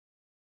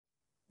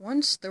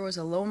Once there was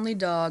a lonely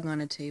dog on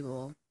a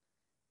table,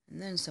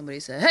 and then somebody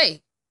said,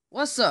 "Hey,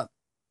 what's up?"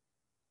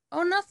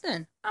 "Oh,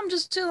 nothing. I'm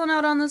just chilling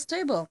out on this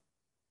table."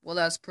 "Well,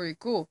 that's pretty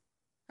cool.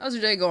 How's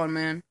your day going,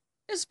 man?"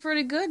 "It's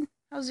pretty good.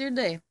 How's your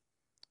day?"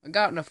 "I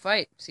got in a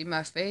fight. See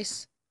my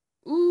face?"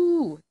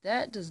 "Ooh,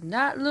 that does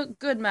not look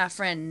good, my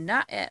friend.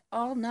 Not at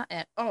all, not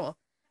at all."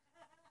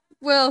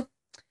 "Well,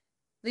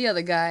 the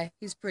other guy,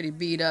 he's pretty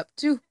beat up,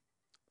 too."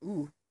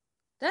 "Ooh,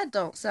 that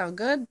don't sound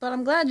good, but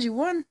I'm glad you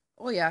won."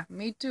 "Oh, yeah,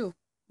 me too.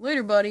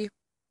 Later, buddy."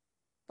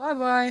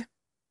 "Bye-bye."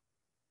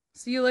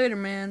 "See you later,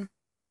 man."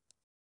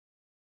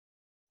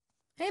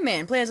 "Hey,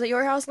 man, plans at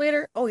your house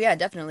later?" "Oh, yeah,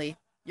 definitely."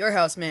 "Your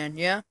house, man,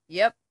 yeah?"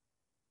 "Yep."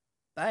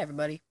 Bye,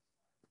 everybody.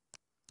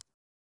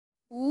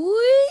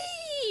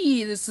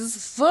 Whee! This is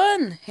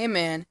fun. Hey,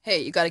 man.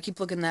 Hey, you gotta keep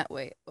looking that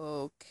way.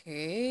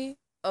 Okay.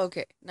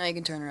 Okay, now you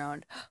can turn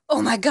around.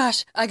 Oh my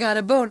gosh, I got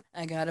a bone.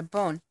 I got a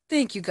bone.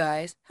 Thank you,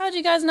 guys. How'd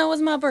you guys know it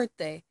was my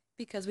birthday?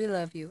 Because we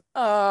love you.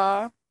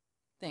 Aw.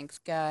 Thanks,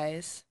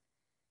 guys.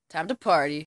 Time to party.